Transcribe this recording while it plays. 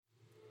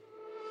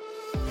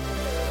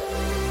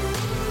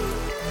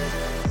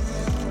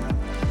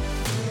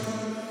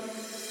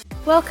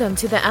Welcome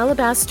to the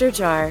Alabaster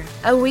Jar,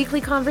 a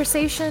weekly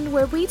conversation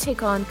where we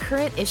take on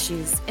current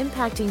issues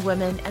impacting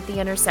women at the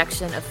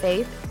intersection of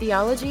faith,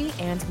 theology,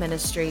 and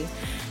ministry.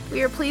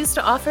 We are pleased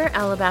to offer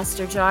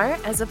Alabaster Jar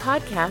as a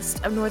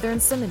podcast of Northern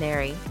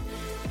Seminary.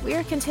 We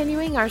are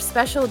continuing our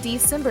special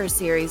December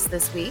series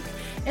this week,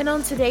 and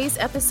on today's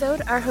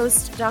episode, our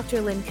host,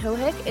 Dr. Lynn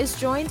Kohik, is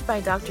joined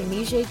by Dr.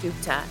 Nijay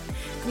Gupta.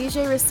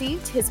 Nijay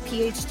received his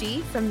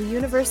PhD from the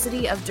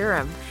University of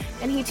Durham,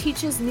 and he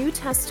teaches New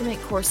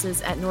Testament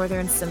courses at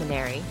Northern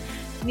Seminary.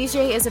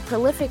 Nijay is a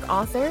prolific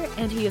author,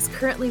 and he is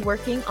currently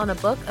working on a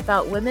book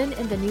about women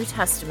in the New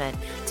Testament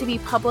to be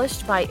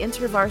published by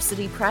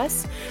InterVarsity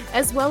Press,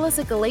 as well as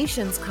a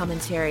Galatians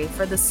commentary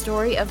for the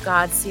Story of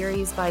God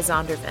series by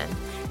Zondervan.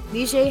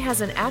 Nijay has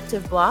an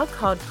active blog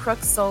called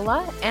Crux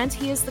Sola, and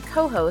he is the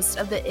co-host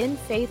of the In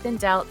Faith and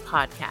Doubt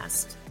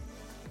podcast.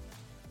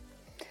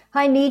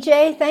 Hi,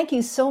 Nijay. Thank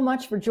you so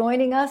much for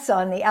joining us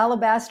on the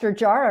Alabaster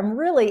Jar. I'm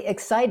really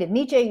excited.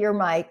 Nijay, you're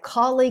my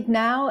colleague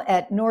now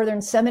at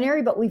Northern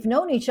Seminary, but we've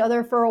known each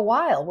other for a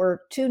while. We're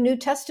two New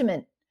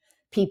Testament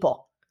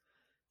people.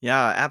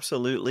 Yeah,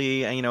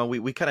 absolutely. And,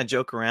 we kind of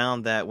joke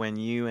around that when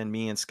you and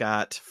me and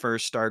Scott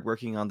first started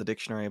working on the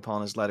Dictionary of Paul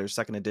and His Letters,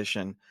 second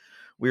edition,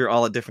 we were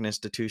all at different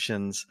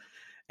institutions.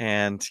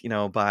 And,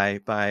 by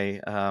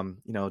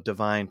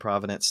divine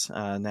providence,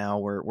 now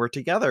we're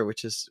together,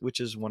 which is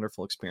a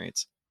wonderful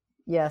experience.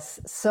 Yes,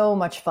 so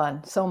much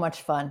fun, so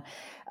much fun.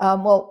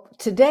 Well,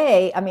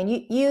 today,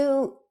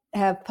 you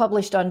have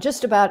published on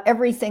just about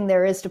everything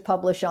there is to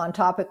publish on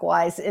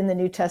topic-wise in the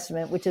New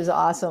Testament, which is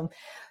awesome.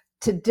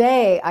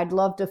 Today, I'd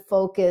love to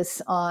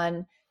focus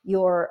on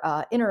your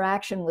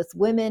interaction with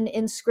women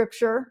in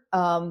Scripture.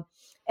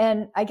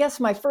 And I guess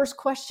my first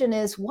question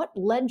is, what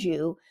led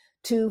you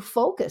to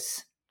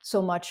focus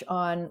so much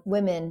on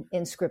women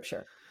in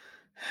Scripture?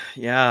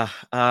 Yeah,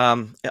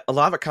 a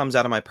lot of it comes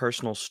out of my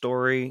personal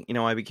story.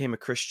 I became a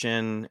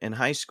Christian in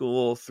high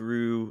school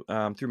through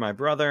my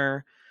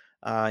brother.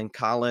 In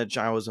college,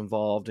 I was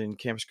involved in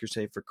Campus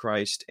Crusade for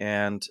Christ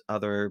and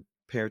other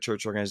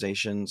parachurch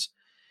organizations.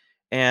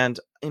 And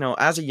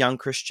as a young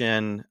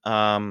Christian,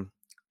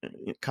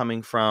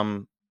 coming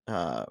from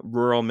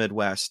rural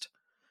Midwest,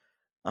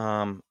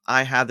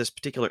 I had this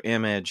particular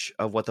image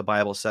of what the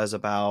Bible says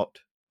about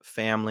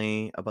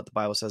family, of what the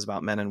Bible says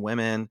about men and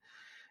women.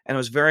 And it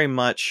was very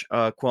much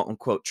a quote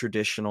unquote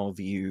traditional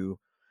view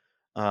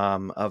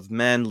of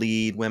men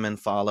lead, women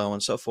follow,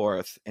 and so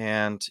forth.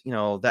 And,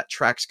 that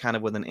tracks kind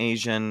of with an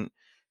Asian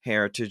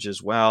heritage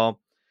as well.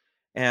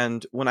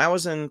 And when I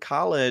was in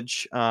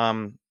college,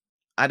 I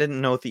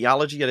didn't know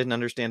theology. I didn't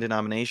understand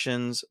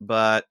denominations.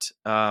 But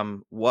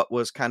what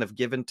was kind of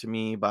given to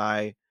me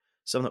by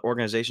some of the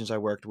organizations I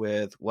worked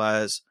with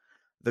was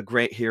the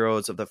great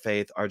heroes of the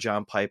faith are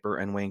John Piper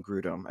and Wayne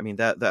Grudem. I mean,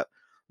 that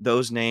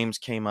those names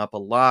came up a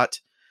lot.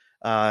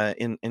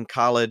 In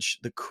college,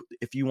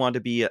 if you want to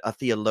be a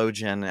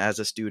theologian as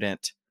a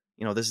student,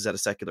 this is at a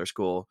secular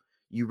school,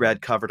 you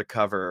read cover to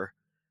cover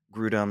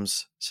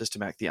Grudem's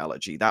Systematic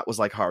Theology. That was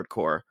like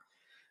hardcore.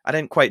 I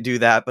didn't quite do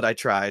that, but I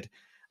tried.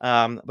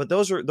 But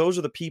those are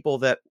the people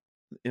that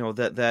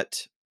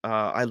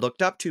I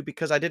looked up to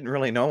because I didn't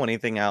really know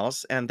anything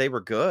else, and they were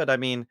good. I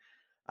mean,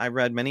 I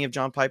read many of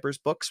John Piper's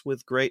books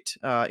with great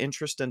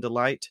interest and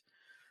delight.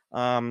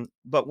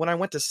 But when I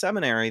went to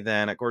seminary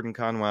then at Gordon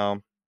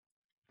Conwell,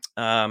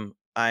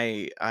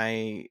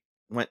 I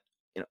went,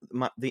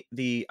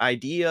 the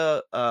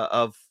idea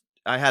of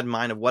I had in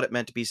mind of what it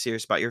meant to be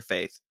serious about your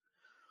faith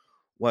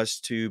was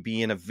to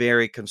be in a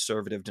very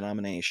conservative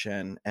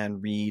denomination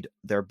and read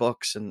their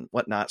books and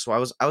whatnot. So I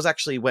was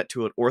actually went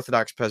to an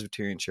Orthodox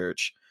Presbyterian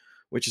church,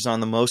 which is on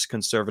the most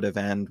conservative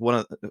end,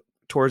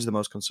 towards the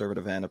most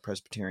conservative end of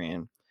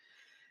Presbyterian.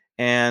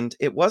 And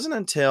it wasn't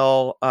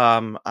until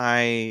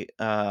I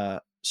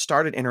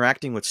started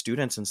interacting with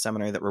students in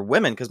seminary that were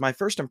women, because my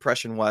first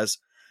impression was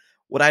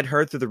what I'd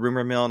heard through the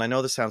rumor mill, and I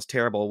know this sounds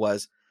terrible,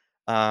 was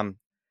don't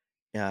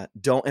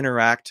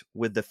interact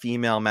with the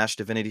female Mass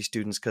Divinity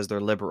students because they're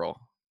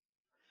liberal.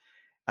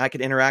 I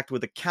could interact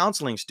with the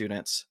counseling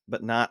students,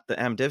 but not the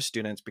MDiv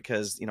students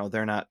because,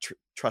 they're not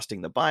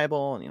trusting the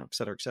Bible and, et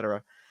cetera, et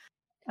cetera.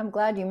 I'm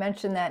glad you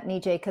mentioned that,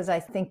 Nijay, because I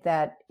think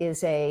that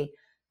is a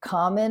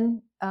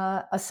common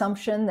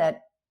assumption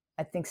that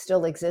I think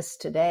still exists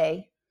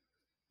today.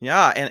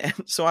 Yeah, and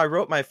so I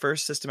wrote my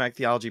first systematic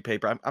theology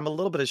paper. I'm a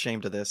little bit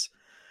ashamed of this,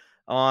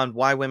 on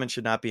why women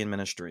should not be in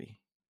ministry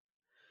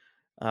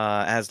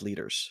as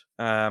leaders.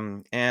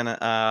 And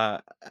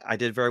I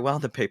did very well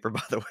in the paper,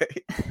 by the way.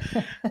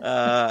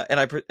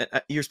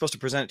 And you're supposed to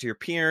present it to your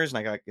peers, and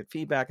I got good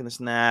feedback and this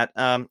and that.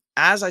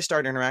 As I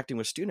started interacting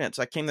with students,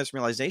 I came to this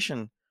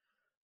realization,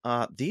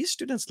 these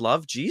students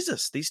love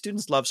Jesus. These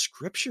students love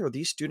Scripture.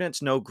 These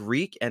students know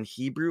Greek and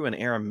Hebrew and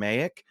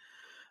Aramaic.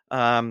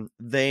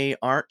 They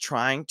aren't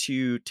trying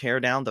to tear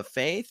down the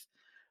faith.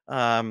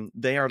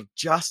 They are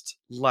just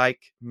like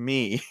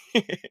me.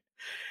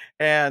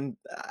 And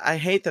I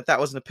hate that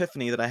was an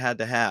epiphany that I had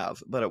to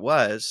have, but it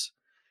was.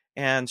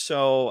 And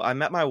so I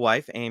met my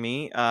wife,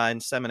 Amy, in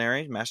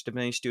seminary, Master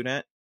Divinity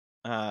student.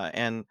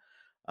 And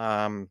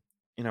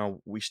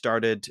we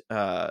started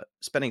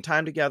spending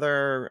time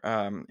together.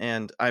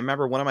 And I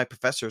remember one of my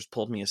professors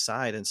pulled me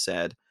aside and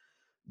said,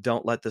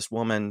 "Don't let this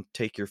woman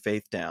take your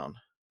faith down."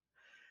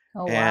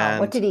 Oh, wow.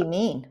 What And did he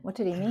mean? What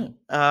did he mean?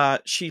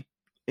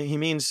 he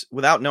means,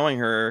 without knowing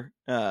her,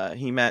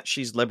 he meant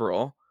she's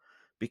liberal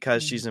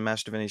because Mm, she's a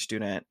Master Divinity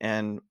student,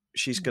 and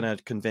she's mm, going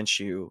to convince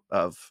you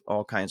of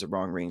all kinds of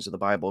wrong readings of the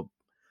Bible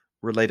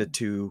related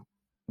to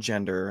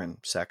gender and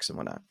sex and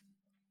whatnot.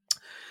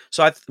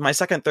 So my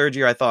second, third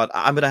year, I thought,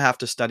 I'm going to have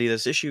to study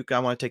this issue. I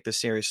want to take this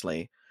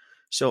seriously.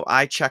 So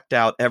I checked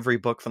out every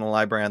book from the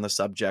library on the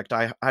subject.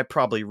 I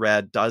probably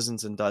read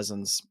dozens and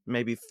dozens,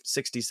 maybe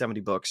 60,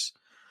 70 books.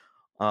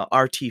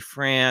 R.T.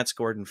 France,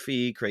 Gordon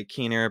Fee, Craig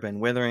Keener, Ben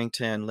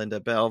Witherington, Linda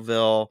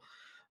Belleville,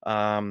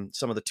 some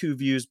of the Two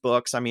Views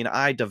books. I mean,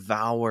 I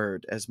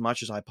devoured as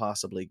much as I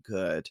possibly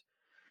could.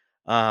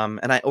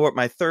 And I wrote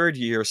my third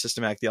year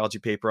systematic theology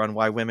paper on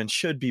why women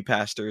should be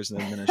pastors in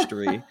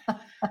ministry.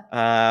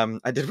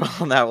 I did well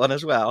on that one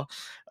as well.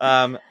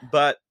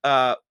 But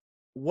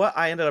what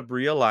I ended up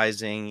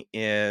realizing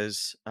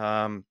is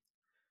our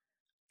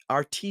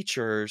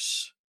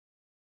teachers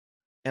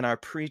and our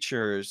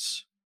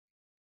preachers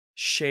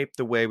shape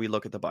the way we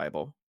look at the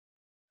Bible.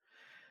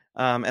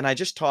 And I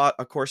just taught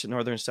a course at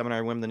Northern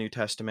Seminary, Women of the New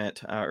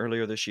Testament,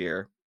 earlier this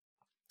year.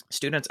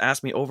 Students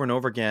ask me over and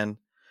over again,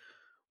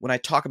 when I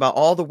talk about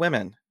all the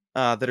women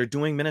that are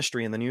doing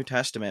ministry in the New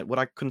Testament, what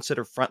I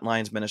consider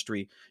frontlines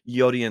ministry,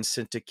 Euodia,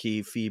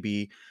 Syntyche,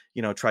 Phoebe,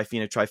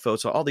 Tryphena,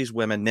 Tryphosa, all these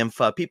women,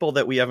 Nympha, people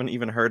that we haven't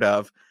even heard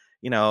of,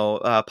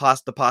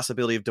 the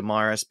possibility of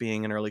Damaris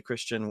being an early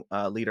Christian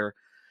leader.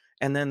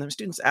 And then the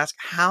students ask,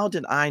 how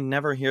did I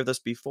never hear this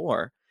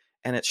before?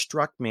 And it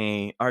struck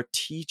me, our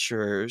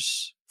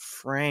teachers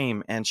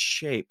frame and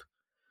shape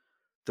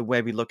the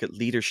way we look at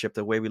leadership,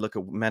 the way we look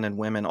at men and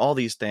women, all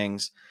these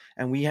things.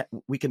 And we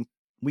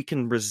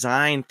can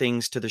resign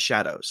things to the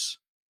shadows.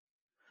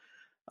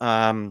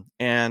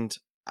 And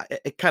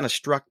it kind of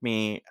struck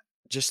me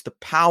just the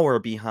power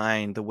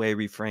behind the way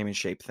we frame and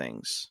shape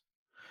things.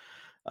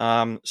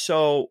 I'll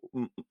tell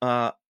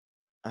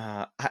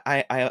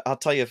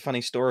you a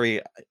funny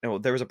story.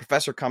 There was a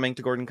professor coming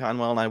to Gordon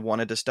Conwell, and I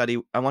wanted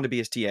to be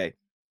his TA.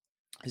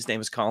 His name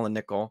is Colin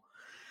Nickel.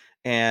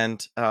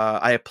 And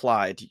I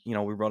applied, we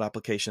wrote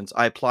applications.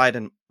 I applied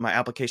and my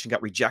application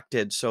got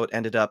rejected. So it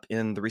ended up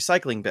in the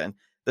recycling bin.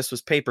 This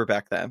was paper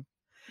back then.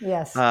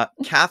 yes.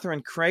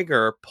 Catherine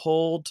Krager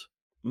pulled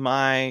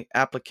my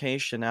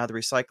application out of the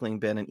recycling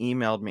bin and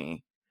emailed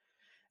me.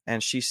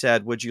 And she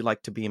said, "Would you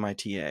like to be my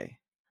TA?"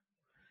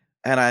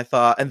 And I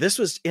thought, and this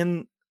was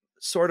in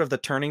sort of the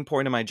turning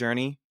point of my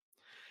journey.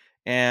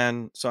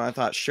 And so I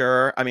thought,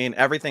 sure. I mean,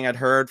 everything I'd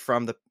heard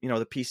from the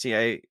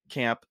PCA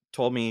camp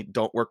told me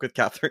don't work with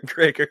Catherine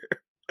Krager.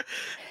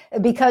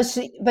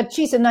 But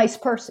she's a nice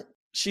person.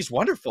 She's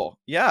wonderful.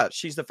 Yeah,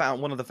 she's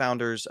one of the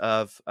founders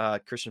of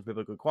Christian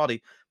Biblical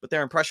Equality. But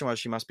their impression was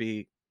she must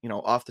be,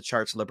 off the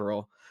charts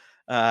liberal.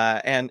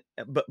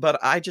 But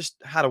I just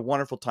had a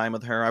wonderful time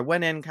with her. I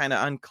went in kind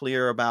of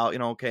unclear about,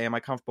 okay, am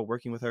I comfortable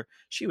working with her?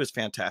 She was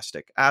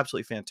fantastic,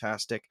 absolutely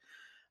fantastic.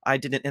 I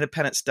did an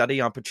independent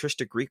study on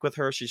patristic Greek with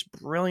her. She's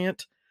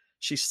brilliant.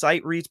 She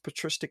sight reads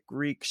patristic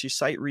Greek. She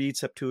sight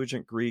reads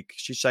Septuagint Greek.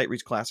 She sight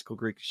reads classical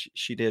Greek.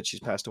 She did. She's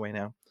passed away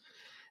now.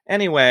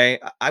 Anyway,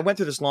 I went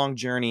through this long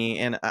journey,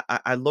 and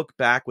I look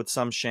back with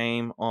some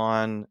shame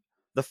on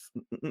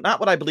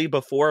not what I believed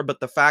before, but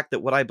the fact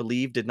that what I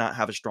believed did not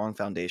have a strong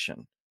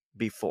foundation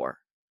before.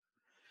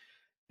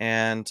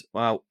 And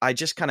I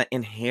just kind of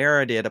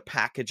inherited a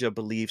package of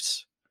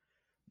beliefs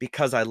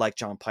because I liked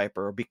John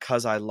Piper, or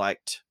because I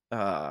liked,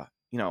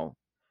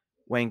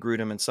 Wayne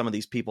Grudem and some of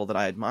these people that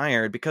I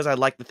admired, because I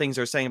liked the things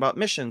they're saying about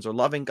missions or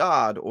loving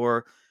God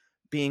or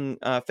being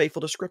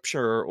faithful to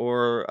Scripture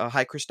or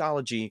high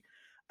Christology.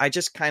 I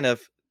just kind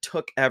of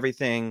took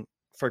everything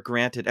for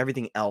granted,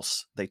 everything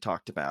else they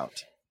talked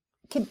about.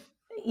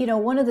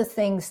 One of the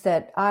things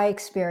that I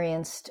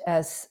experienced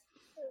as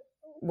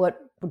what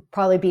would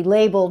probably be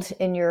labeled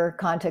in your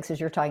context as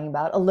you're talking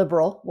about, a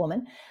liberal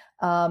woman,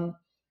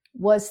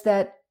 was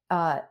that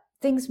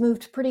things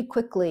moved pretty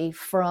quickly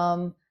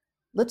from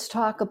let's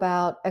talk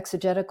about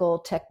exegetical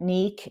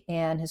technique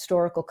and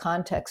historical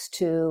context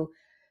to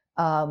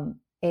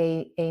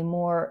a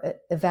more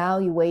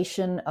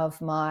evaluation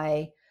of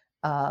my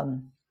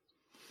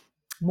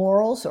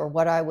morals or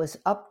what I was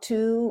up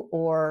to,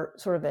 or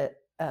sort of a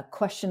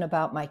question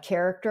about my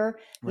character,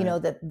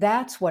 Right.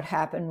 that's what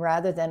happened,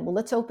 rather than, well,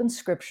 let's open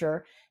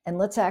scripture and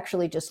let's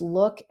actually just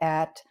look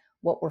at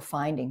what we're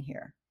finding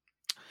here.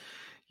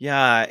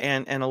 Yeah,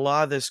 and a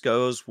lot of this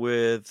goes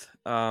with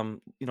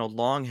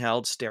long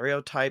held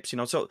stereotypes.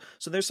 So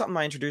there's something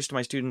I introduced to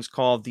my students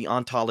called the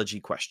ontology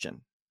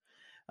question.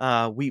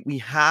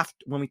 We have,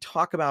 when we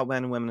talk about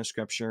men and women in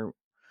Scripture,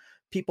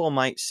 people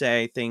might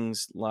say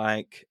things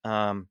like,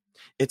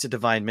 it's a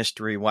divine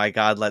mystery why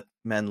God let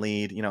men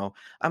lead.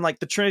 I'm like,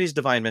 the Trinity is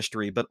divine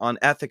mystery, but on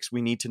ethics,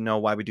 we need to know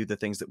why we do the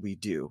things that we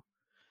do.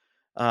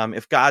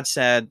 If God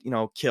said,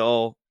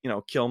 kill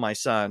my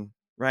son,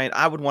 right,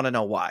 I would want to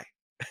know why.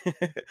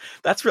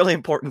 That's really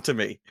important to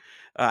me.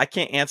 I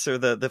can't answer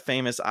the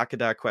famous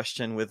Akedah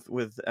question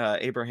with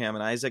Abraham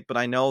and Isaac, but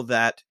I know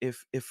that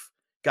if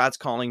God's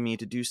calling me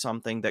to do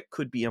something that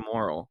could be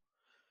immoral,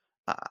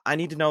 I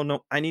need to know.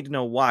 No, I need to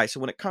know why. So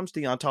when it comes to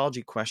the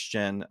ontology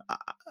question,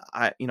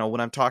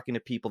 when I'm talking to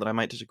people that I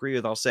might disagree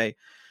with, I'll say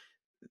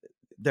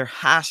there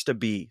has to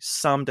be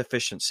some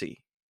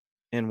deficiency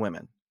in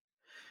women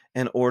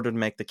in order to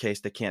make the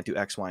case they can't do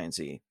X, Y, and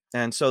Z.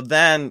 And so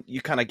then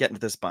you kind of get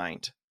into this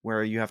bind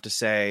where you have to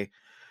say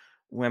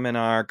women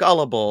are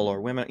gullible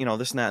or women,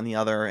 this and that and the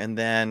other. And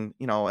then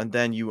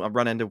you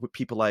run into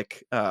people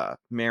like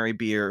Mary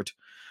Beard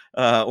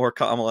or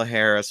Kamala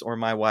Harris or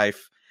my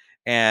wife.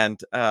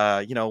 And,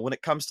 when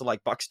it comes to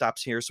like buck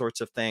stops here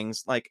sorts of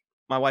things, like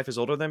my wife is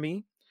older than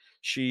me.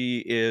 She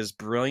is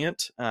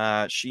brilliant.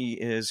 She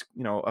is,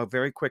 a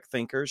very quick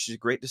thinker. She's a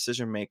great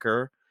decision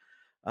maker.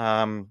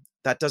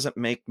 That doesn't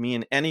make me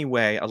in any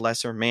way a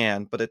lesser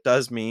man, but it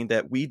does mean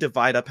that we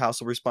divide up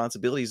household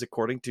responsibilities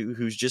according to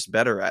who's just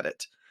better at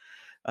it.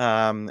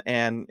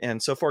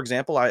 And so, for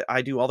example,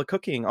 I do all the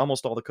cooking,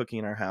 almost all the cooking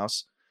in our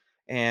house,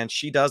 and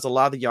she does a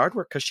lot of the yard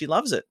work because she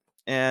loves it.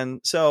 And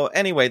so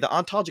anyway, the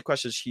ontology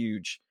question is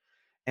huge.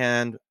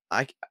 And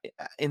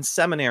in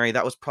seminary,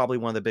 that was probably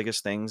one of the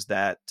biggest things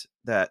that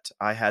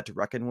I had to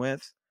reckon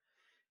with,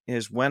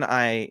 is when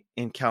I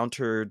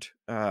encountered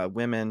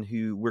women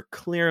who were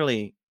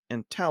clearly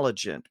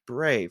intelligent,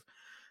 brave,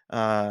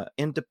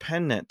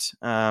 independent,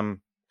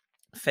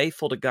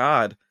 faithful to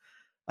God.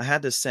 I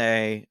had to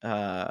say,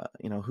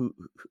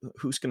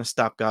 who's going to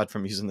stop God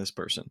from using this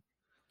person?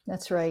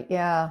 That's right.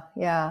 Yeah.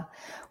 Yeah.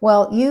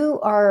 Well, you're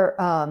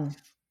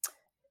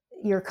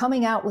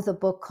coming out with a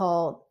book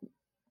called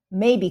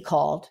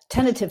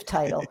tentative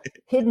title,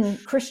 Hidden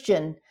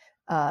Christian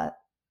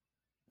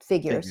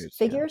Figures.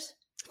 Figures.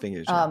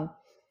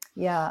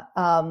 Yeah.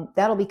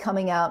 That'll be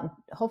coming out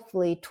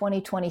hopefully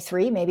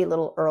 2023, maybe a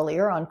little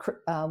earlier, on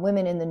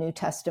women in the New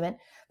Testament.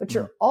 But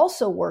you're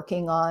also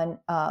working on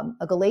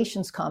a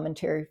Galatians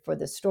commentary for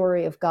the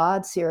Story of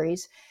God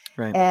series.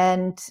 Right.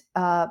 And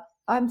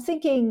I'm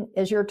thinking,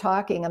 as you're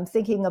talking, I'm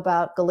thinking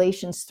about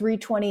Galatians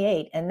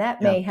 3:28, and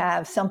that may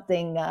have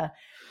something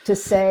to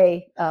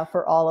say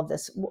for all of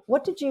this.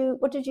 What did you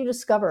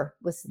discover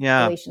with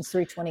Galatians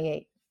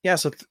 3:28? Yeah,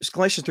 so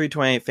Galatians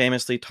 3:28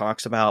 famously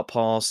talks about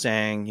Paul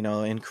saying,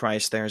 in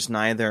Christ there's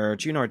neither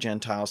Jew nor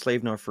Gentile,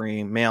 slave nor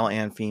free, male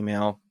and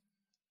female.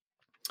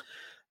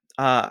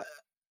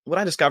 What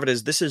I discovered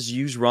is this is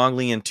used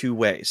wrongly in two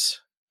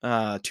ways,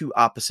 two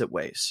opposite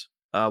ways.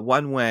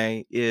 One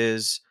way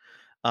is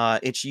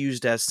it's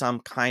used as some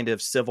kind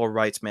of civil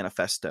rights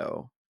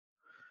manifesto.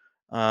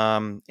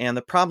 And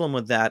the problem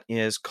with that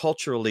is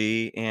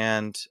culturally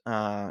and,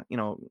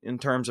 in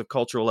terms of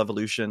cultural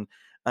evolution,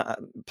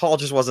 Paul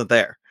just wasn't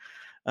there.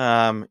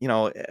 When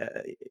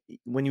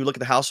you look at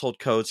the household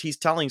codes, he's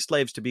telling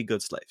slaves to be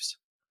good slaves.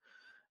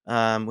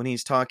 When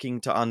he's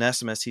talking to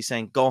Onesimus, he's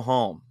saying, go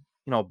home,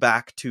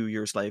 back to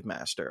your slave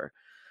master.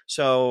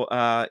 So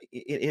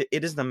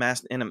it isn't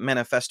a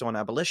manifesto on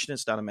abolition.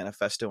 It's not a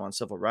manifesto on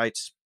civil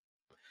rights.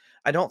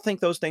 I don't think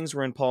those things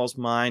were in Paul's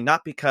mind,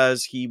 not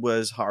because he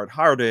was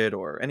hard-hearted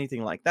or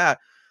anything like that,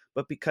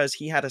 but because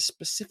he had a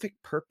specific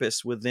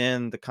purpose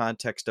within the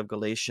context of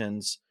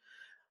Galatians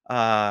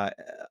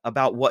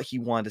about what he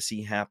wanted to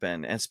see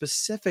happen, and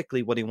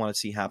specifically what he wanted to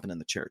see happen in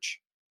the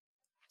church.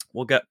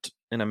 We'll get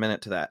in a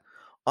minute to that.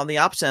 On the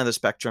opposite end of the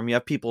spectrum, you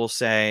have people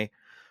say,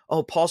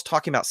 oh, Paul's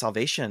talking about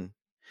salvation.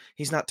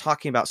 He's not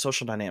talking about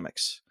social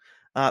dynamics.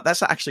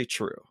 That's not actually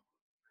true,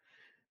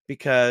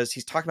 because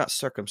he's talking about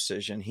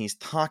circumcision. He's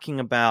talking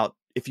about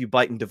if you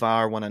bite and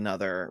devour one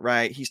another,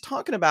 right? He's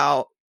talking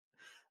about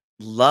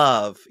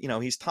love.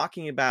 He's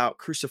talking about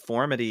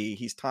cruciformity.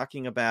 He's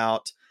talking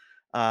about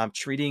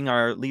treating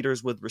our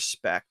leaders with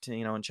respect,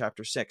 in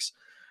chapter 6.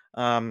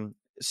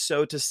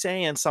 So to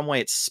say in some way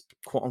it's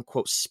quote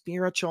unquote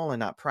spiritual and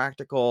not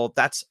practical,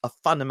 that's a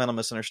fundamental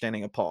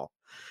misunderstanding of Paul.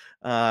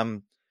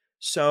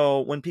 So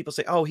when people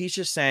say, oh, he's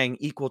just saying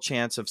equal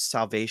chance of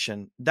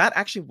salvation, that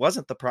actually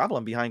wasn't the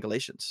problem behind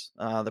Galatians.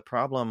 The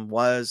problem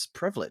was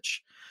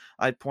privilege.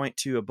 I'd point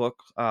to a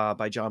book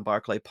by John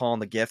Barclay, Paul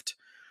and the Gift,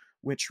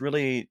 which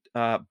really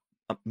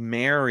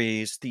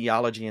marries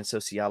theology and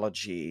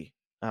sociology.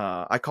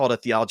 I call it a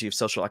theology of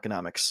social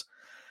economics,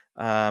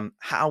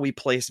 how we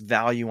place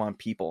value on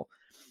people.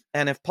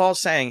 And if Paul's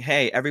saying,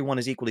 hey, everyone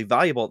is equally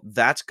valuable,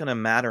 that's going to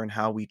matter in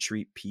how we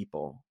treat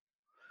people.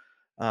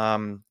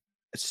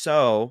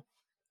 So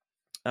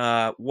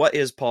what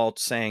is Paul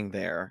saying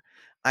there?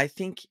 I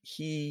think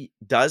he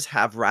does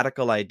have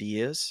radical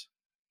ideas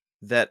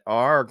that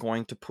are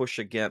going to push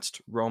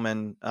against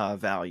Roman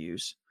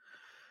values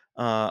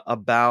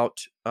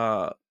about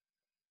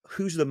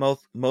who's the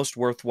most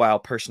worthwhile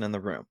person in the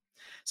room.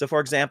 So, for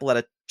example, at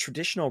a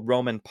traditional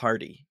Roman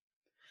party,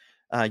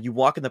 you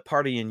walk in the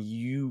party and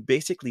you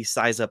basically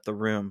size up the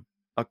room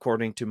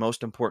according to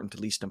most important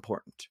to least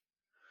important,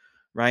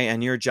 right?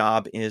 And your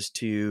job is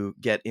to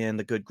get in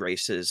the good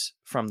graces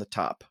from the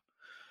top.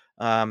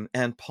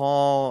 And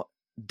Paul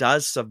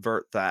does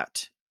subvert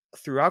that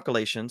throughout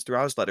Galatians,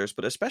 throughout his letters,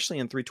 but especially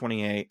in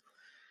 3:28,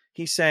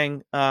 he's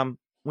saying,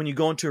 when you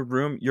go into a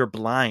room, you're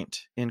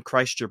blind. In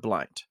Christ, you're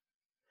blind.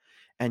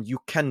 And you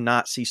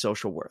cannot see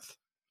social worth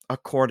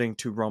according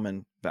to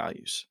Romanized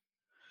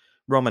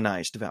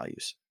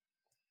values.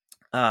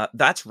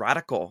 That's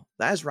radical.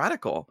 That is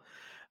radical.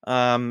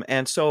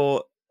 And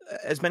so,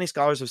 as many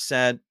scholars have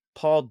said,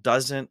 Paul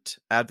doesn't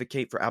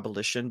advocate for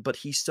abolition, but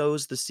he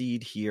sows the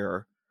seed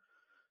here.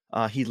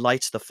 He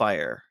lights the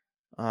fire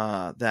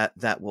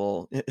that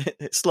will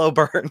slow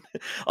burn,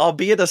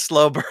 albeit a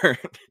slow burn.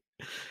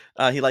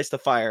 He lights the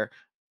fire.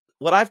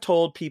 What I've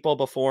told people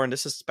before, and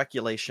this is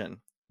speculation,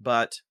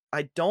 but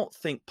I don't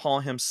think Paul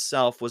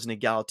himself was an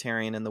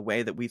egalitarian in the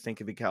way that we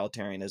think of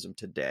egalitarianism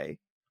today.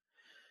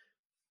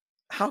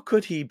 How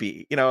could he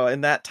be,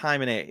 in that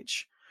time and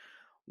age?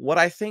 What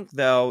I think,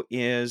 though,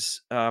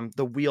 is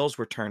the wheels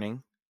were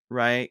turning,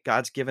 right?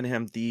 God's given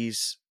him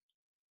these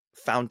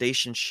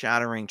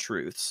foundation-shattering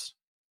truths.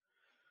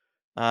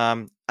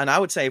 And I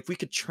would say if we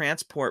could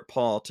transport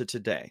Paul to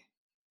today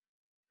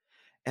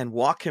and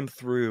walk him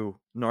through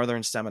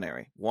Northern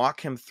Seminary,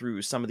 walk him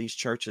through some of these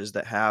churches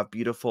that have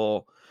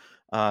beautiful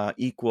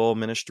equal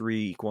ministry,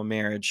 equal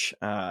marriage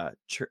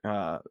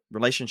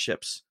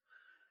relationships,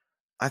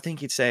 I think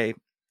he'd say,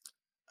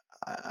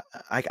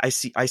 I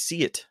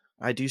see it.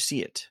 I do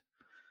see it.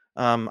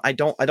 I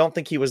don't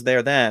think he was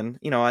there then.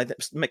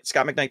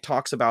 Scott McKnight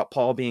talks about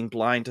Paul being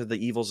blind to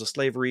the evils of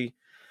slavery.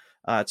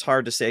 It's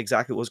hard to say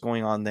exactly what was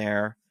going on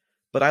there,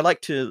 but I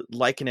like to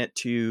liken it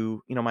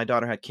to, my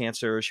daughter had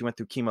cancer. She went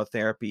through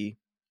chemotherapy.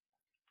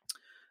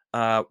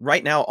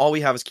 Right now, all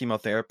we have is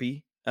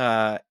chemotherapy,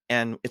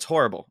 and it's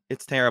horrible.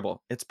 It's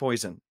terrible. It's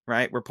poison,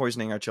 right? We're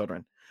poisoning our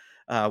children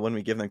when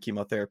we give them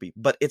chemotherapy,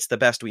 but it's the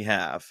best we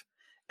have.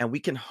 And we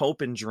can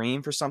hope and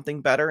dream for something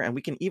better, and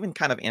we can even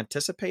kind of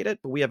anticipate it,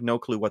 but we have no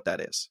clue what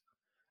that is.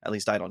 At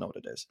least I don't know what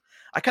it is.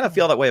 I kind of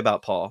feel that way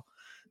about Paul,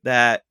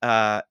 that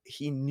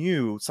he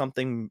knew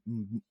something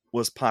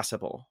was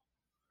possible,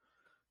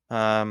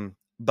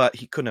 but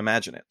he couldn't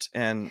imagine it.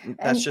 And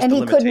that's just the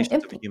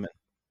limitations of a human.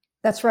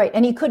 That's right.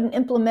 And he couldn't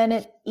implement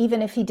it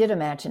even if he did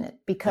imagine it,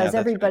 because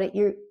everybody,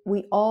 right.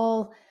 We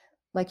all,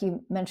 like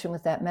you mentioned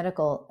with that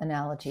medical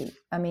analogy,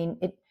 I mean,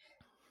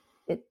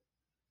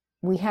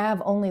 we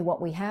have only what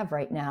we have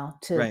right now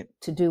to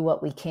do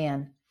what we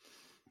can.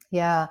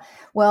 Yeah.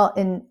 Well,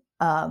 in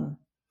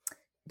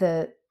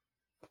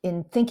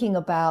thinking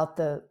about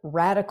the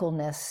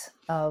radicalness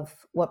of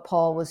what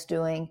Paul was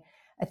doing,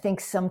 I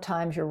think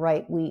sometimes you're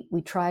right.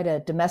 We try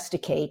to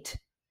domesticate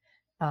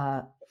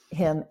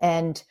him,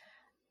 and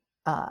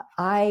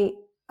I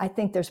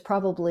think there's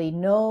probably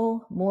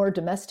no more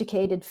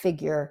domesticated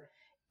figure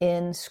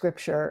in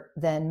Scripture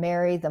than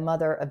Mary, the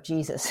mother of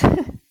Jesus.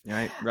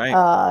 Right.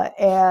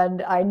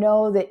 And I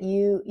know that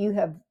you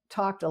have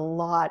talked a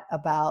lot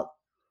about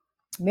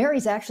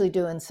Mary's actually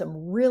doing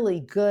some really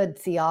good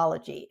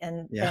theology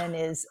and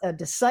is a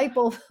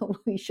disciple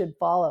we should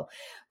follow.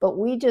 But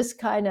we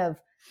just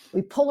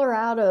we pull her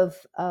out of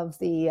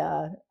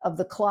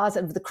the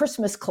closet, of the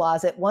Christmas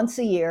closet once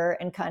a year,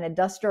 and kind of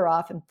dust her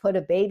off and put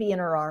a baby in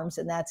her arms,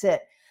 and that's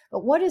it.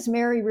 But what is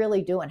Mary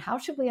really doing? How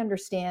should we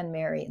understand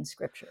Mary in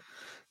Scripture?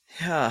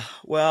 Yeah,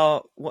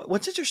 well,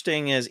 what's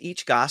interesting is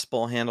each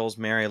gospel handles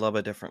Mary a little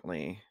bit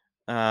differently.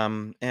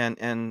 And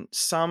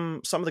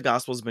some of the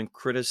gospels have been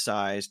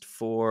criticized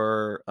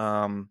for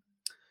kind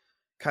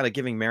of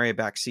giving Mary a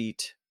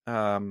backseat.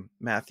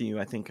 Matthew,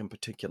 I think, in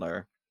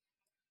particular.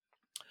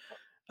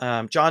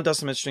 John does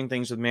some interesting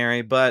things with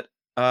Mary, but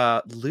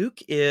Luke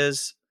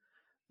is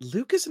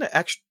an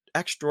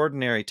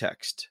extraordinary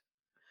text.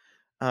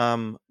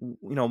 My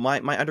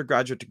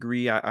undergraduate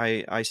degree,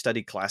 I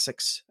studied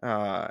classics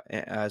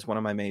as one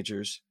of my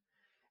majors,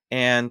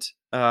 and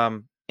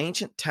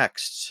ancient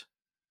texts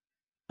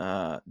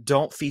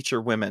don't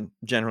feature women,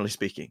 generally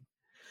speaking.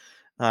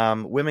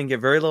 Women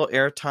get very little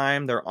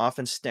airtime. They're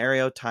often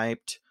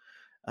stereotyped.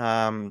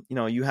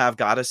 You have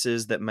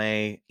goddesses that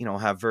may,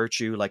 have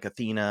virtue, like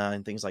Athena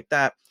and things like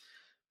that,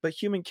 but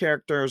human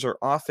characters are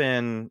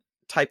often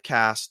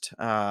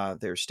typecast.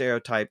 They're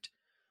stereotyped.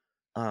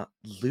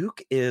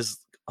 Luke is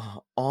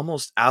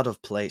almost out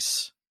of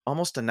place,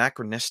 almost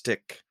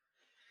anachronistic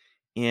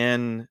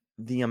in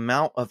the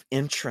amount of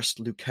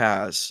interest Luke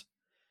has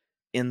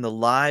in the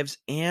lives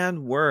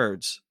and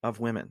words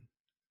of women.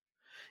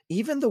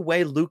 Even the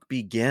way Luke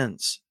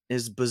begins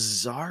is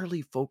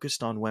bizarrely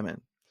focused on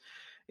women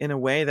in a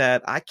way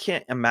that I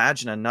can't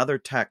imagine another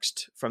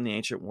text from the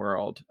ancient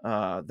world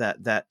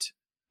that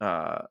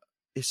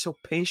is so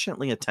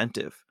patiently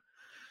attentive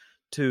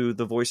to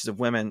the voices of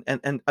women.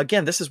 And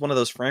again, this is one of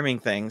those framing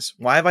things.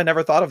 Why have I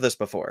never thought of this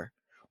before?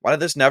 Why did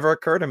this never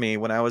occur to me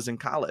when I was in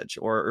college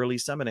or early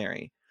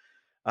seminary?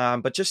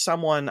 But just I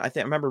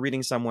remember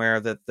reading somewhere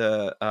that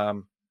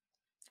the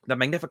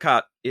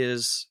Magnificat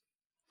is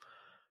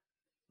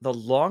the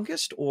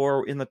longest,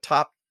 or in the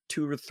top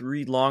 2 or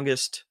 3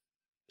 longest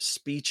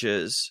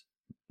speeches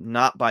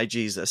not by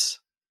Jesus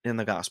in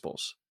the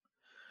Gospels.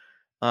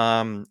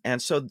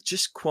 And so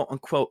just quote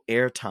unquote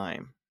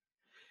airtime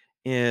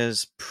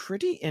is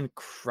pretty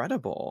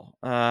incredible.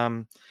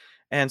 And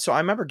so I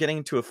remember getting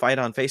into a fight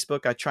on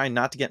Facebook. I try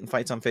not to get in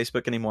fights on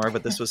Facebook anymore,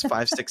 but this was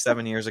 5, 6,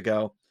 7 years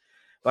ago.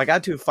 But I got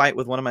into a fight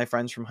with one of my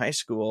friends from high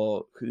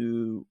school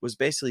who was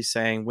basically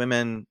saying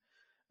women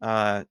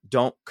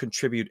don't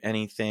contribute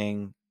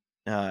anything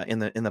in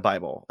the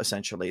Bible,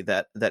 essentially,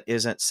 that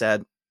isn't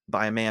said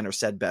by a man or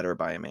said better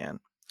by a man.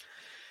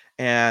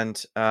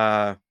 And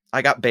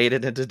I got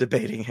baited into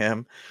debating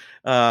him,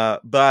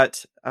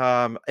 but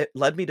it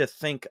led me to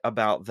think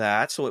about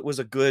that. So it was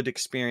a good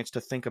experience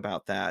to think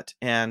about that.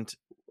 And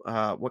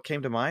what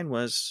came to mind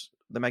was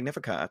the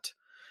Magnificat,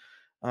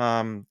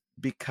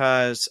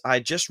 because I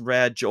just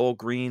read Joel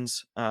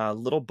Green's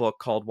little book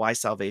called Why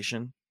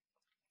Salvation,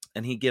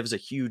 and he gives a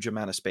huge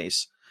amount of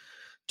space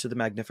to the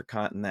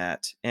Magnificat in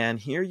that. And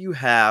here you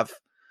have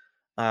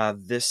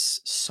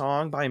this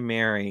song by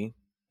Mary.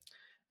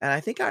 And I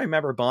think I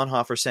remember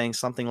Bonhoeffer saying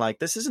something like,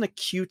 this isn't a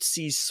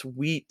cutesy,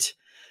 sweet,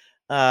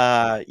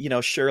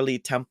 Shirley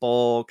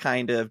Temple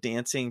kind of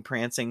dancing,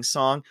 prancing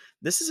song.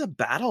 This is a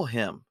battle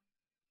hymn.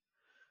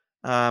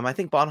 I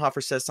think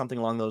Bonhoeffer says something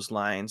along those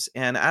lines.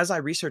 And as I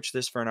researched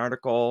this for an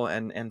article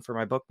and for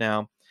my book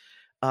now,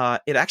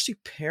 it actually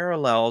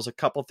parallels a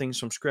couple things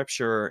from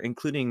Scripture,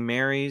 including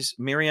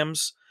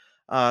Miriam's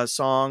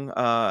song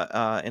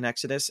in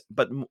Exodus,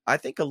 but I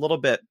think a little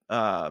bit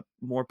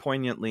more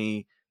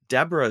poignantly,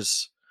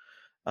 Deborah's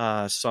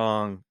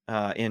song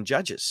in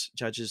Judges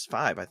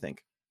 5, I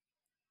think.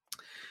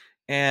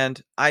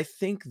 And I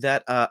think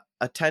that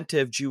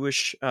attentive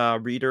Jewish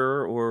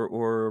reader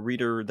or a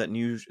reader that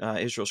knew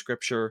Israel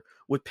Scripture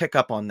would pick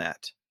up on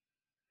that.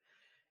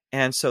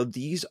 And so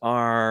these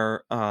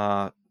are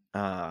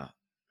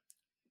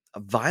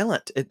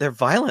violent. They're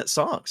violent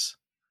songs.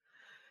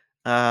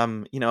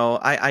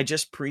 I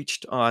just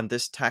preached on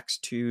this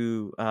text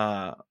to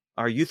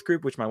our youth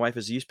group, which my wife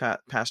is youth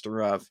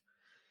pastor of.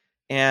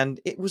 And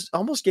it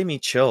almost gave me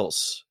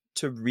chills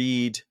to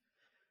read,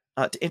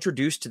 to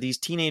introduce to these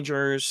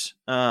teenagers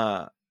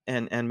and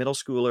middle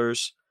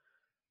schoolers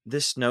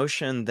this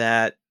notion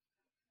that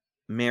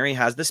Mary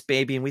has this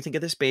baby, and we think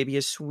of this baby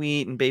as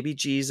sweet and baby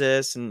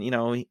Jesus,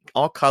 and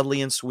all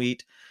cuddly and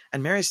sweet.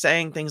 And Mary's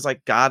saying things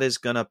like God is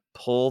gonna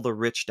pull the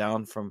rich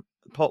down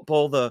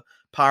pull the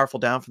powerful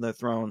down from their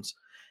thrones,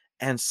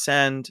 and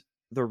send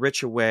the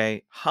rich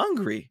away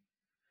hungry.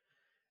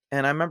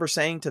 And I remember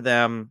saying to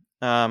them,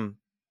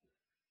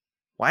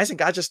 why isn't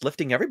God just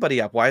lifting everybody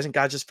up? Why isn't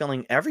God just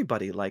filling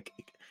everybody? Like,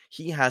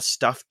 he has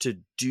stuff to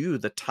do.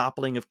 The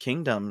toppling of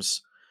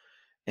kingdoms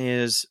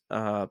is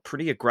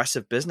pretty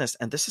aggressive business.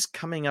 And this is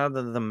coming out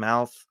of the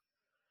mouth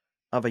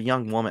of a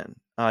young woman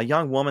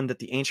that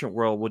the ancient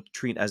world would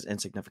treat as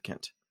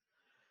insignificant.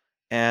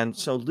 And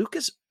so Luke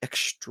is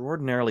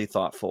extraordinarily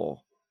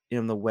thoughtful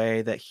in the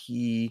way that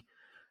he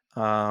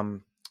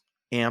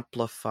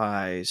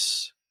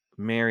amplifies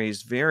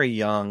Mary's very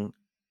young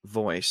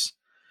voice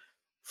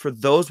for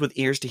those with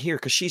ears to hear,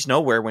 because she's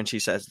nowhere when she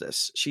says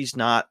this. She's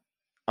not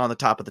on the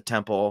top of the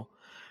temple,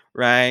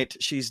 right?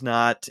 She's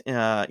not,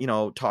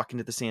 talking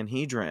to the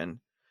Sanhedrin.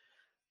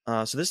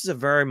 So this is a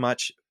very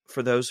much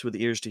for those with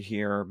ears to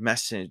hear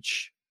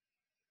message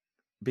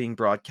being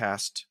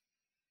broadcast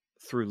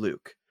through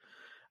Luke.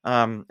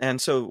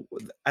 And so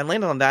I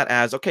landed on that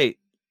as, okay,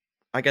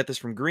 I get this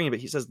from Green,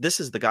 but he says, this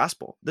is the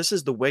gospel. This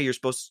is the way you're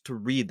supposed to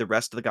read the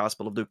rest of the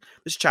gospel of Luke.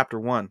 This is chapter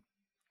 1.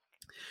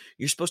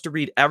 You're supposed to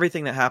read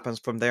everything that happens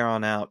from there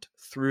on out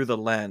through the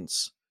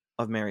lens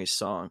of Mary's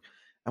song.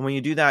 And when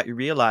you do that, you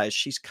realize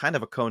she's kind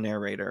of a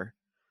co-narrator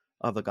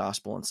of the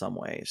gospel in some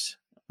ways,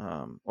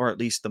 or at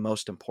least the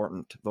most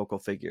important vocal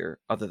figure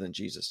other than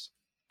Jesus.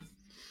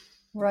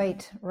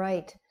 Right.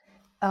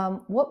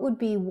 What would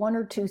be one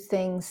or two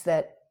things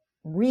that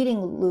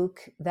reading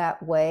Luke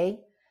that way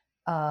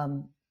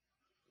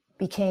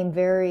became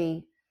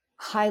very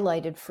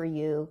highlighted for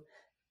you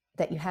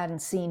that you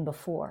hadn't seen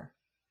before?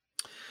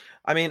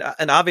 I mean,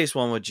 an obvious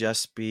one would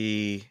just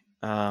be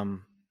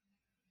the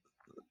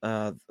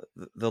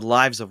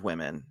lives of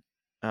women,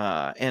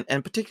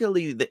 and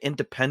particularly the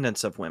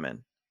independence of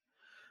women.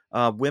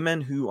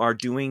 Women who are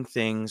doing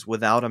things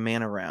without a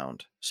man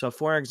around. So,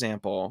 for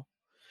example,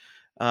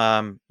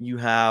 you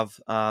have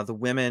the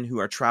women who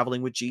are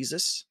traveling with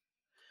Jesus.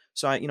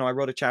 So, I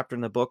wrote a chapter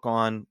in the book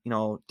on,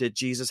 did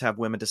Jesus have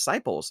women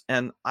disciples?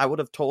 And I would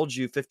have told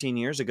you 15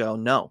 years ago,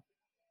 no.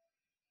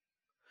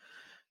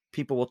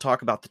 People will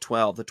talk about the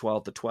 12.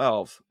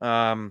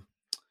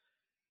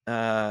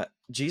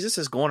 Jesus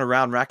is going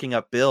around racking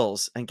up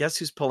bills, and guess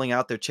who's pulling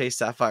out their Chase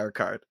Sapphire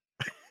card?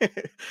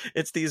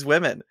 It's these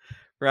women,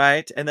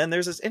 right? And then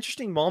there's this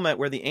interesting moment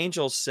where the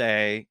angels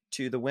say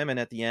to the women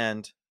at the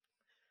end,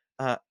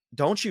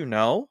 don't you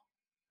know?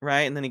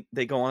 Right? And then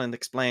they go on and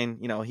explain,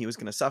 he was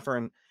going to suffer.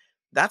 And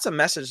that's a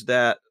message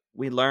that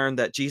we learned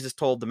that Jesus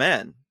told the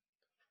men.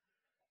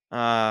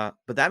 But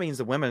that means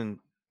the women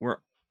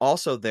were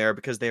also there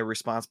because they are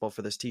responsible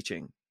for this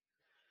teaching.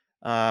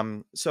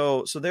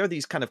 So there are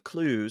these kind of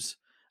clues.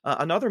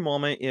 Another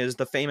moment is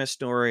the famous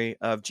story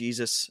of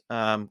Jesus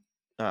going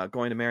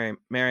to Mary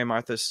and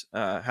Martha's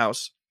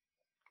house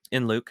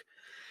in Luke.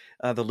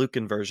 the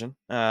Lucan version.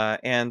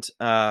 And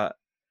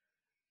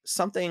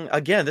something,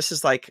 again, this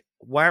is like,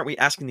 why aren't we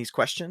asking these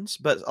questions?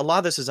 But a lot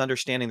of this is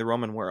understanding the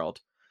Roman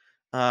world.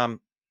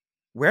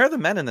 Where are the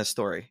men in this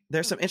story?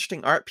 There's some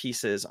interesting art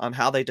pieces on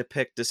how they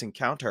depict this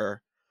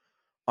encounter.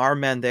 Are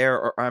men there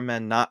or are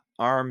men not?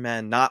 Are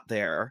men not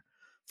there?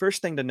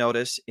 First thing to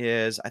notice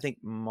is I think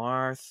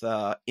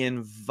Martha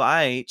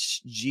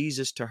invites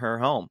Jesus to her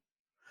home.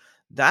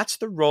 That's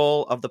the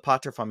role of the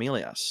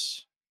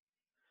paterfamilias.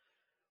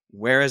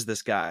 Where is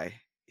this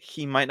guy?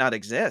 He might not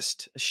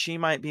exist. She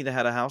might be the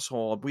head of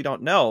household. We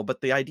don't know.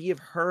 But the idea of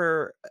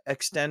her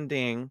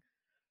extending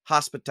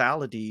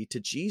hospitality to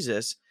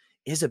Jesus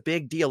is a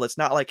big deal. It's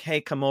not like,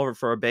 hey, come over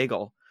for a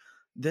bagel.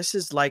 This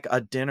is like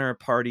a dinner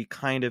party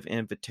kind of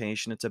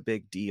invitation. It's a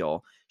big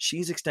deal.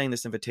 She's extending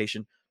this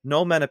invitation.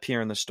 No men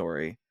appear in the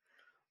story.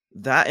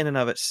 That in and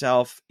of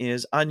itself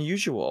is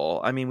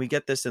unusual. I mean, we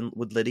get this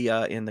with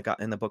Lydia in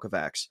the book of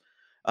Acts,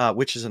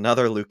 which is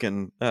another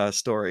Lucan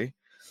story,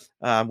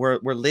 where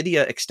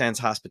Lydia extends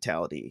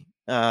hospitality.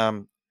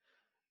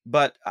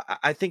 But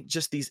I think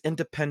just these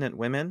independent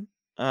women,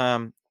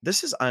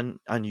 this is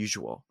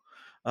unusual.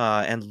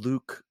 And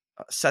Luke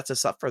sets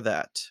us up for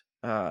that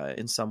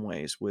in some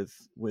ways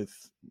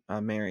with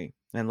Mary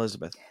and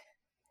Elizabeth.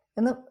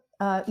 And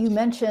you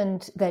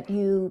mentioned that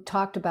you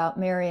talked about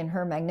Mary and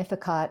her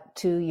Magnificat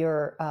to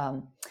your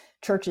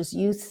church's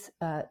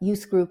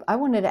youth group. I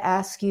wanted to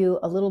ask you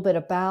a little bit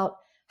about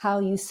how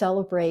you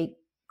celebrate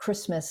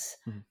Christmas,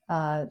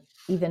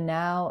 even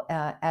now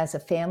as a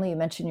family. You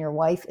mentioned your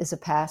wife is a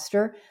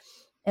pastor.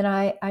 And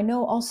I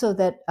know also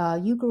that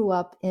you grew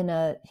up in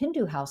a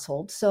Hindu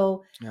household,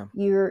 so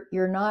you're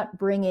not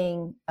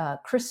bringing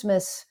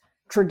Christmas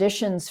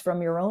traditions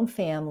from your own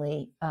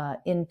family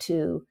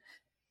into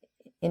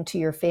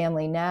your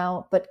family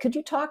now. But could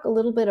you talk a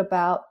little bit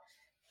about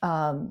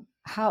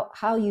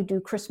how you do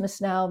Christmas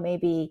now,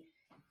 maybe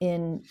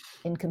in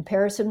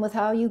comparison with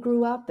how you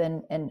grew up,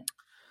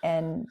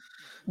 and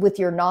with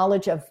your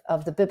knowledge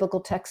of the biblical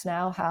text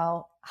now,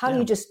 how do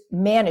you just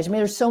manage? I mean,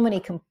 there's so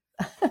many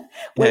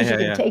ways you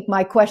can take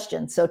my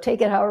question. So take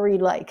it however you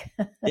like.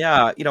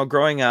 Yeah.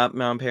 Growing up,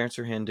 my parents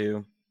are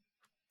Hindu.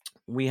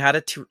 We had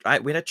a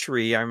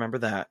tree. I remember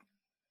that.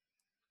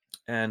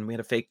 And we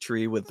had a fake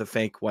tree with the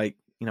fake white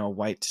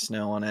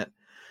snow on it.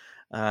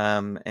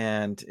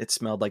 And it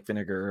smelled like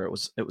vinegar.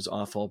 It was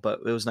awful, but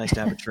it was nice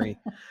to have a tree.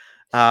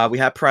 We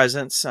had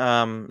presents,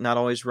 not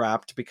always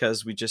wrapped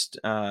because we just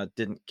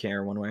didn't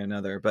care one way or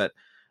another, but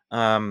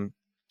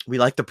we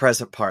liked the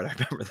present part. I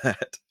remember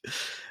that.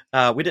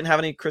 We didn't have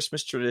any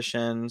Christmas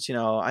traditions.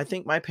 I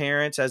think my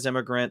parents as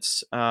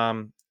immigrants,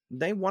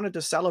 they wanted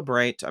to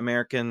celebrate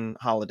American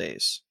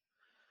holidays.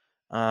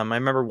 I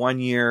remember one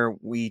year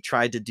we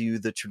tried to do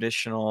the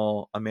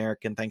traditional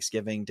American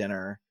Thanksgiving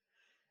dinner,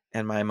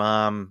 and my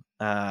mom,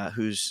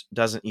 who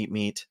doesn't eat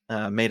meat,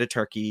 made a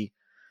turkey.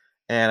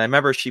 And I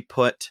remember she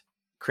put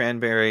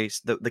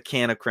cranberries, the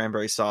can of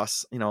cranberry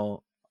sauce,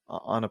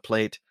 on a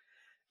plate.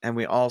 And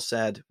we all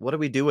said, what do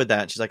we do with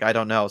that? And she's like, I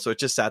don't know. So it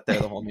just sat there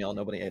the whole meal.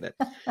 Nobody ate it.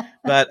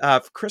 But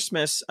for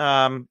Christmas,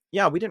 we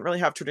didn't really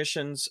have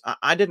traditions.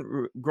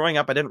 Growing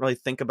up, I didn't really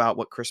think about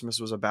what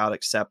Christmas was about,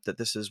 except that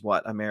this is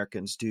what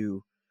Americans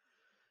do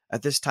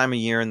at this time of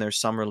year. And there's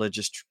some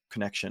religious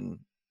connection,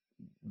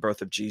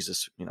 birth of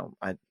Jesus,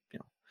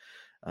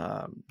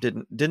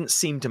 didn't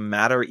seem to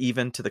matter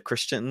even to the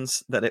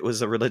Christians that it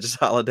was a religious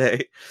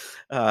holiday,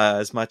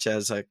 as much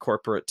as a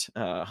corporate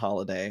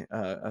holiday,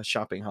 a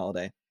shopping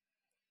holiday.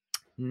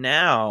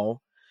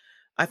 Now,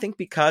 I think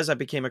because I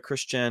became a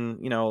Christian,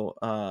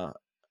 I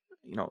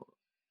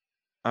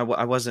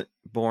wasn't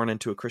born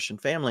into a Christian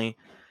family.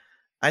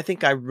 I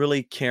think I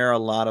really care a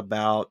lot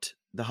about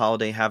the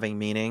holiday having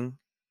meaning,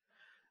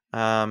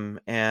 and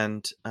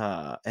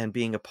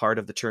being a part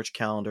of the church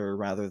calendar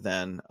rather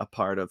than a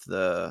part of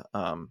the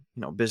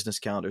business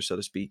calendar, so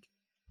to speak.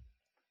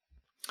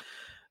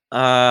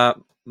 My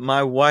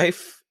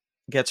wife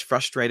gets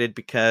frustrated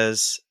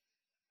because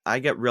I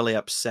get really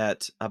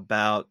upset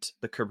about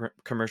the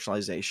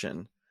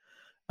commercialization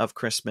of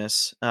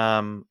Christmas.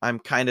 I'm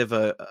kind of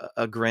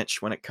a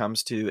Grinch when it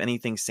comes to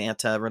anything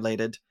Santa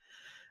related.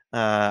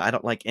 I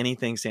don't like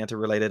anything Santa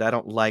related. I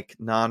don't like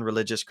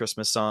non-religious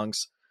Christmas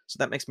songs. So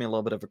that makes me a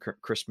little bit of a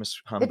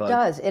Christmas humbug. It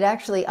does. It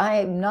actually,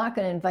 I am not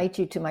going to invite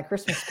you to my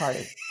Christmas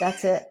party.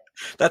 That's it.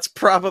 That's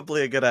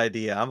probably a good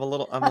idea. I'm a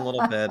little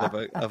bit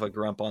of a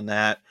grump on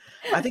that.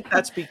 I think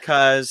that's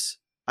because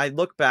I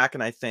look back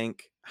and I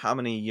think how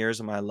many years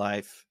of my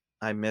life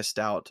I missed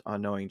out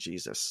on knowing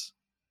Jesus.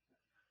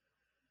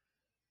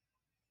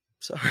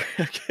 Sorry,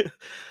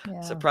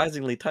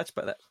 surprisingly touched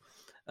by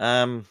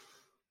that.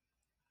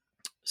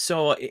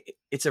 So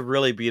it's a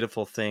really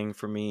beautiful thing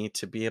for me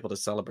to be able to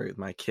celebrate with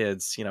my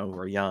kids, who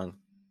are young.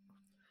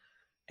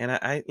 And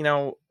I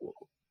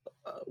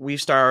we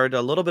started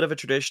a little bit of a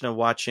tradition of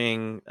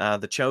watching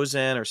The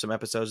Chosen or some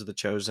episodes of The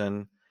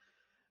Chosen.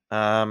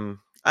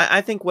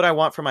 I think what I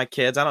want for my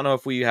kids, I don't know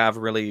if we have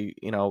really,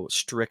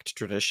 strict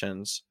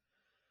traditions,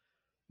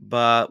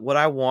 but what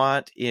I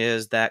want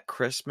is that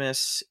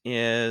Christmas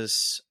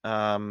is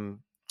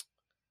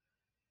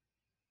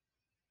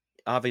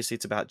obviously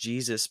it's about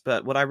Jesus,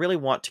 but what I really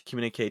want to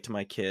communicate to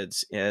my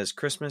kids is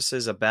Christmas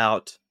is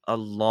about a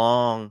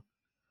long-term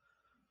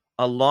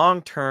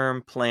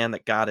plan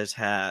that God has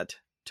had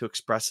to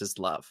express his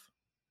love.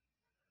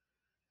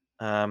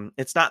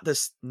 It's not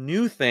this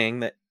new thing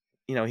that,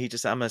 I'm going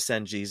to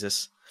send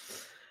Jesus.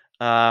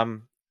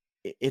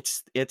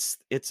 It's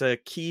a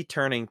key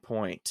turning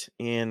point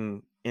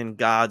in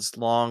God's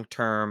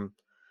long-term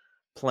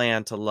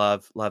plan to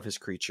love his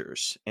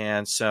creatures.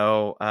 And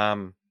so,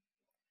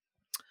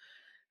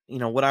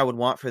 what I would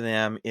want for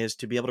them is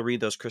to be able to read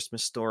those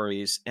Christmas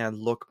stories and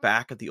look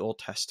back at the Old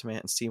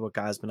Testament and see what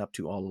God's been up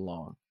to all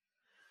along.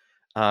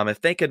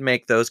 If they could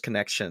make those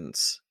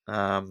connections,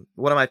 one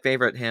of my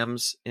favorite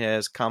hymns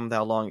is "Come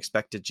Thou Long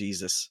Expected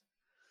Jesus,"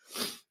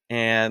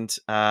 and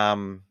that's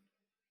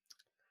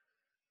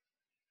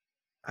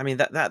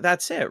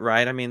it,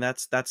 right?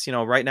 That's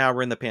right now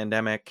we're in the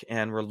pandemic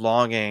and we're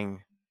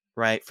longing,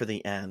 right, for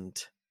the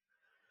end.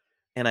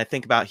 And I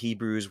think about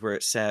Hebrews where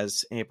it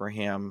says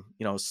Abraham,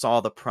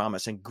 saw the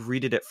promise and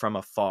greeted it from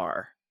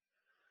afar,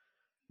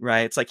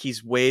 right? It's like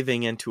he's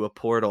waving into a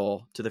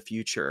portal to the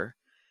future.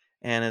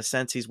 And in a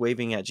sense, he's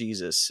waving at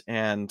Jesus.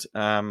 And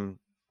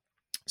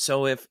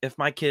so if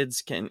my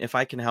kids if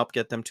I can help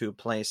get them to a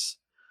place,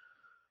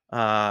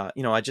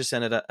 I just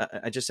ended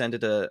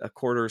a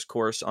quarters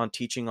course on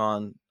teaching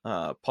on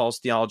Paul's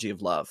theology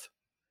of love.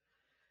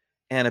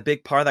 And a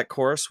big part of that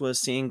course was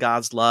seeing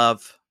God's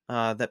love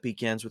that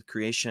begins with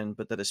creation,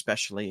 but that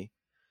especially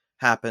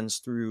happens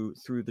through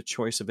the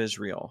choice of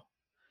Israel.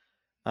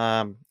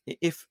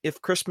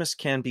 If Christmas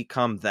can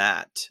become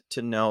that,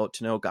 to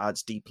know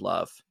God's deep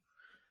love,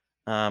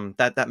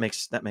 that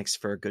makes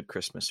for a good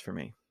Christmas for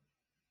me.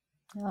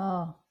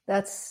 Oh,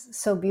 that's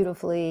so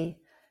beautifully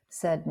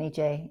said,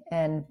 Nijay.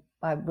 And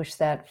I wish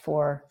that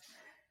for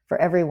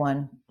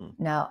everyone.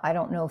 Now, I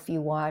don't know if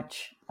you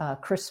watch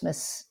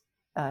Christmas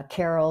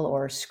Carol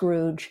or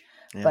Scrooge,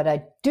 but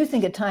I do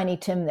think of Tiny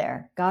Tim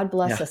there. God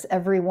bless us,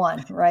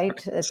 everyone,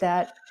 right?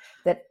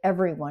 that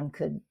everyone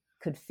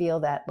could feel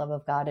that love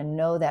of God and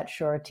know that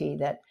surety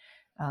that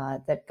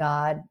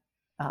God,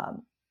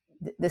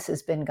 this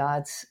has been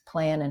God's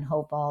plan and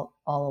hope all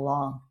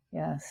along.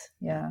 Yes.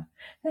 Yeah.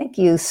 Thank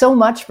you so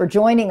much for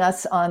joining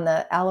us on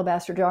the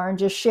Alabaster Jar and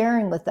just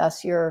sharing with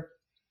us your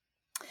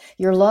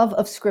love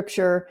of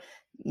Scripture,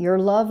 your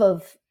love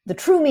of the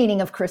true meaning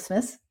of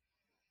Christmas.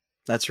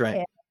 That's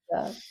right.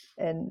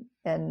 And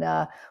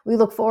we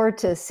look forward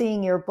to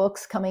seeing your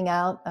books coming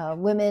out.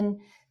 Women,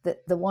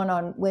 the one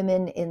on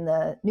women in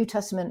the New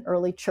Testament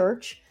early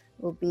church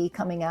will be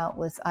coming out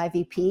with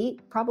IVP,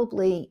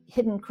 probably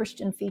Hidden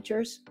Christian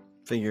Figures.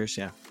 Figures,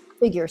 yeah.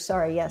 Figures,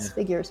 sorry, yes, yeah.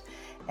 Figures.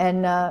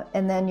 And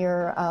then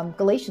your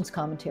Galatians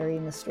commentary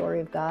and the Story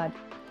of God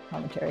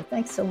commentary.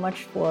 Thanks so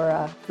much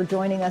for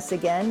joining us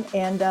again,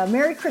 and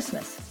Merry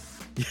Christmas.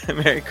 Yeah,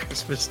 Merry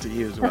Christmas to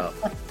you as well.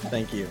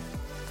 Thank you.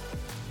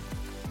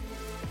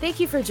 Thank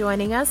you for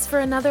joining us for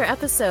another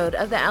episode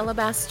of the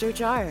Alabaster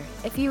Jar.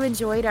 If you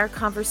enjoyed our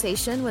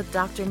conversation with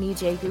Dr.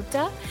 Nijay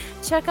Gupta,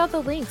 check out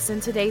the links in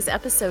today's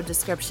episode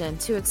description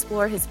to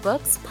explore his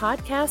books,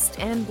 podcast,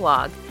 and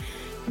blog.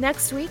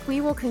 Next week, we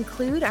will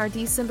conclude our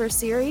December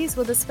series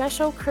with a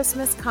special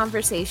Christmas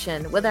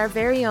conversation with our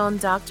very own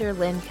Dr.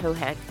 Lynn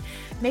Kohek.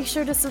 Make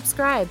sure to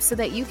subscribe so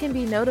that you can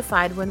be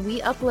notified when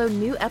we upload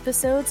new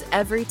episodes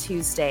every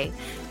Tuesday.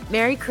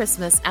 Merry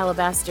Christmas,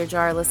 Alabaster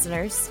Jar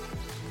listeners.